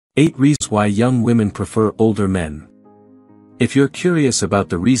8 Reasons Why Young Women Prefer Older Men. If you're curious about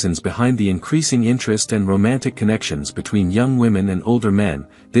the reasons behind the increasing interest and romantic connections between young women and older men,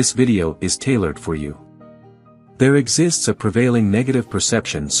 this video is tailored for you. There exists a prevailing negative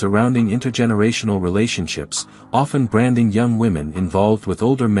perception surrounding intergenerational relationships, often branding young women involved with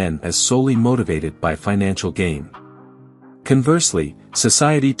older men as solely motivated by financial gain. Conversely,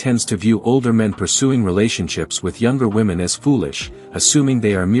 society tends to view older men pursuing relationships with younger women as foolish, assuming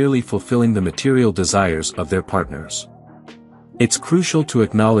they are merely fulfilling the material desires of their partners. It's crucial to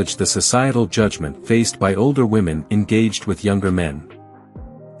acknowledge the societal judgment faced by older women engaged with younger men.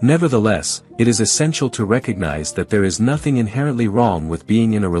 Nevertheless, it is essential to recognize that there is nothing inherently wrong with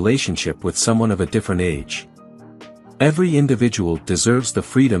being in a relationship with someone of a different age. Every individual deserves the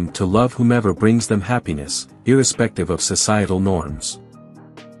freedom to love whomever brings them happiness, irrespective of societal norms.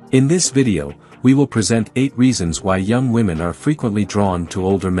 In this video, we will present 8 reasons why young women are frequently drawn to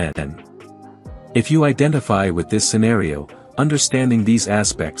older men. If you identify with this scenario, understanding these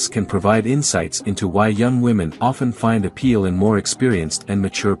aspects can provide insights into why young women often find appeal in more experienced and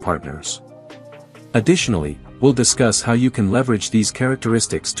mature partners. Additionally, we'll discuss how you can leverage these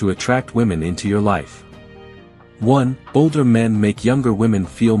characteristics to attract women into your life. 1. Older men make younger women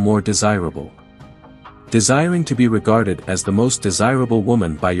feel more desirable. Desiring to be regarded as the most desirable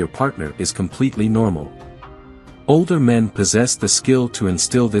woman by your partner is completely normal. Older men possess the skill to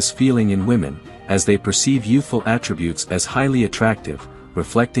instill this feeling in women, as they perceive youthful attributes as highly attractive,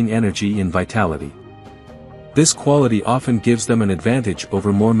 reflecting energy and vitality. This quality often gives them an advantage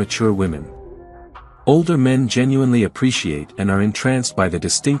over more mature women. Older men genuinely appreciate and are entranced by the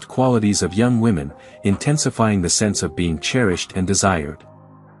distinct qualities of young women, intensifying the sense of being cherished and desired.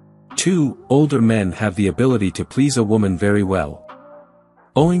 2. Older men have the ability to please a woman very well.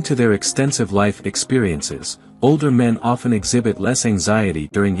 Owing to their extensive life experiences, older men often exhibit less anxiety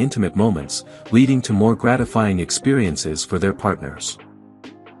during intimate moments, leading to more gratifying experiences for their partners.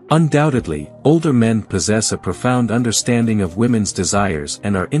 Undoubtedly, older men possess a profound understanding of women's desires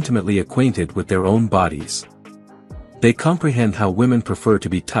and are intimately acquainted with their own bodies. They comprehend how women prefer to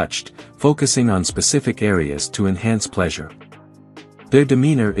be touched, focusing on specific areas to enhance pleasure. Their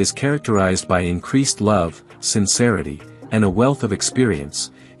demeanor is characterized by increased love, sincerity, and a wealth of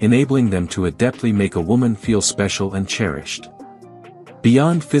experience, enabling them to adeptly make a woman feel special and cherished.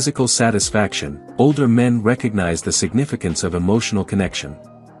 Beyond physical satisfaction, older men recognize the significance of emotional connection.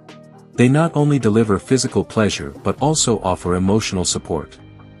 They not only deliver physical pleasure but also offer emotional support.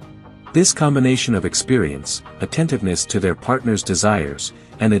 This combination of experience, attentiveness to their partner's desires,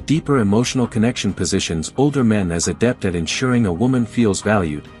 and a deeper emotional connection positions older men as adept at ensuring a woman feels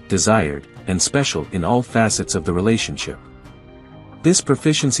valued, desired, and special in all facets of the relationship. This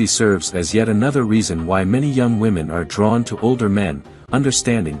proficiency serves as yet another reason why many young women are drawn to older men,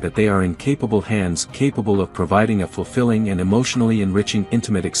 understanding that they are in capable hands capable of providing a fulfilling and emotionally enriching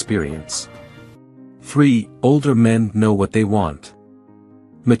intimate experience. 3. Older men know what they want.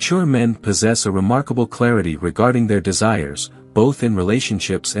 Mature men possess a remarkable clarity regarding their desires, both in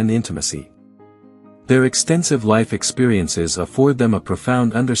relationships and intimacy. Their extensive life experiences afford them a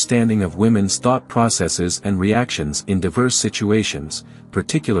profound understanding of women's thought processes and reactions in diverse situations,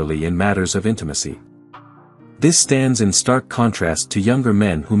 particularly in matters of intimacy. This stands in stark contrast to younger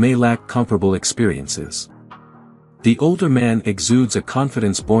men who may lack comparable experiences. The older man exudes a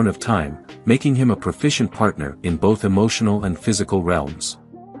confidence born of time, making him a proficient partner in both emotional and physical realms.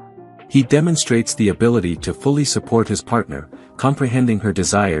 He demonstrates the ability to fully support his partner, comprehending her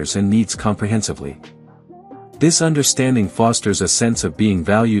desires and needs comprehensively. This understanding fosters a sense of being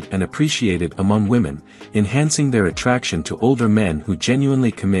valued and appreciated among women, enhancing their attraction to older men who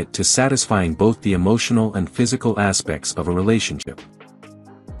genuinely commit to satisfying both the emotional and physical aspects of a relationship.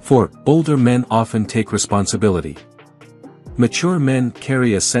 4. Older men often take responsibility. Mature men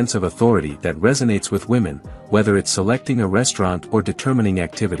carry a sense of authority that resonates with women, whether it's selecting a restaurant or determining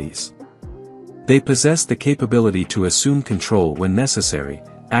activities. They possess the capability to assume control when necessary,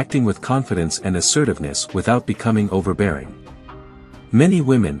 acting with confidence and assertiveness without becoming overbearing. Many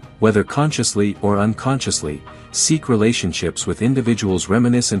women, whether consciously or unconsciously, seek relationships with individuals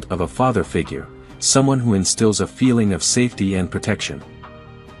reminiscent of a father figure, someone who instills a feeling of safety and protection.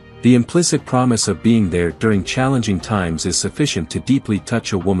 The implicit promise of being there during challenging times is sufficient to deeply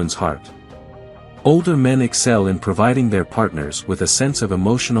touch a woman's heart. Older men excel in providing their partners with a sense of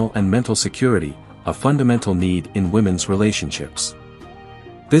emotional and mental security, a fundamental need in women's relationships.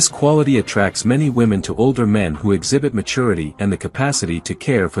 This quality attracts many women to older men who exhibit maturity and the capacity to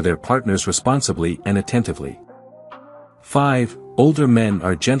care for their partners responsibly and attentively. 5. Older men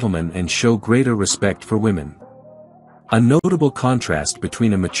are gentlemen and show greater respect for women. A notable contrast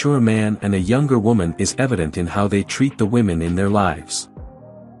between a mature man and a younger woman is evident in how they treat the women in their lives.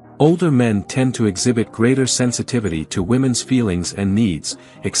 Older men tend to exhibit greater sensitivity to women's feelings and needs,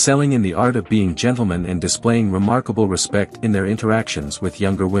 excelling in the art of being gentlemen and displaying remarkable respect in their interactions with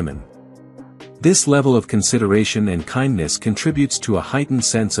younger women. This level of consideration and kindness contributes to a heightened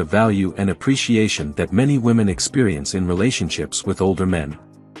sense of value and appreciation that many women experience in relationships with older men.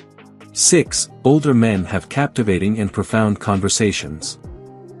 6. Older men have captivating and profound conversations.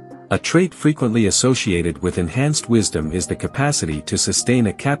 A trait frequently associated with enhanced wisdom is the capacity to sustain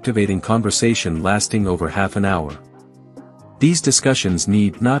a captivating conversation lasting over half an hour. These discussions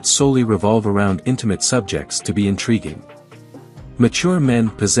need not solely revolve around intimate subjects to be intriguing. Mature men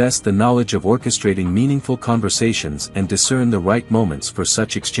possess the knowledge of orchestrating meaningful conversations and discern the right moments for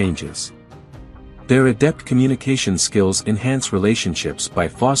such exchanges. Their adept communication skills enhance relationships by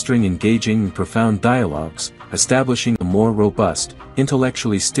fostering engaging and profound dialogues, establishing a more robust,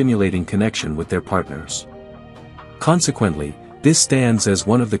 intellectually stimulating connection with their partners. Consequently, this stands as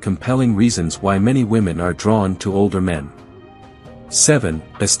one of the compelling reasons why many women are drawn to older men. 7.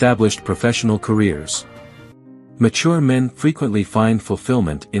 Established professional careers. Mature men frequently find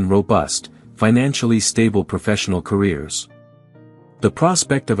fulfillment in robust, financially stable professional careers. The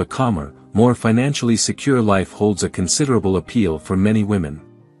prospect of a calmer, more financially secure life holds a considerable appeal for many women.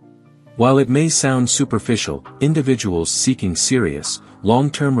 While it may sound superficial, individuals seeking serious,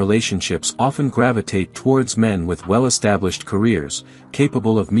 long-term relationships often gravitate towards men with well-established careers,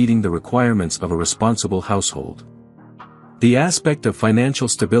 capable of meeting the requirements of a responsible household. The aspect of financial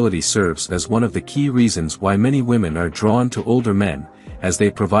stability serves as one of the key reasons why many women are drawn to older men, as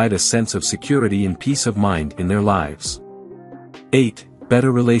they provide a sense of security and peace of mind in their lives. 8.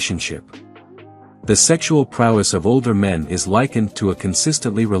 Better relationship. The sexual prowess of older men is likened to a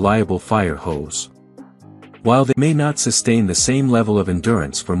consistently reliable fire hose. While they may not sustain the same level of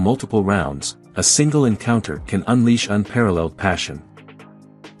endurance for multiple rounds, a single encounter can unleash unparalleled passion.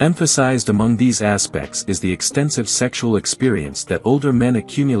 Emphasized among these aspects is the extensive sexual experience that older men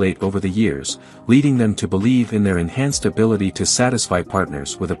accumulate over the years, leading them to believe in their enhanced ability to satisfy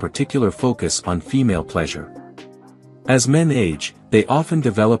partners with a particular focus on female pleasure. As men age, they often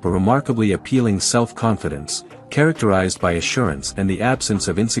develop a remarkably appealing self-confidence, characterized by assurance and the absence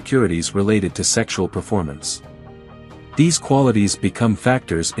of insecurities related to sexual performance. These qualities become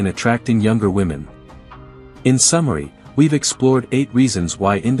factors in attracting younger women. In summary, we've explored 8 reasons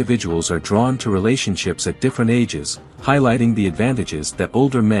why individuals are drawn to relationships at different ages, highlighting the advantages that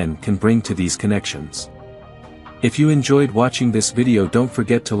older men can bring to these connections. If you enjoyed watching this video, don't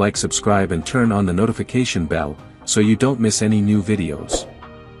forget to like, subscribe and turn on the notification bell, so you don't miss any new videos.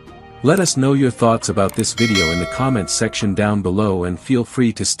 Let us know your thoughts about this video in the comments section down below, and feel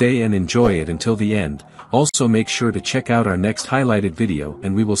free to stay and enjoy it until the end. Also make sure to check out our next highlighted video,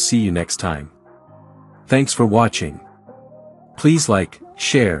 and we will see you next time. Thanks for watching. Please like,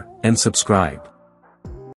 share, and subscribe.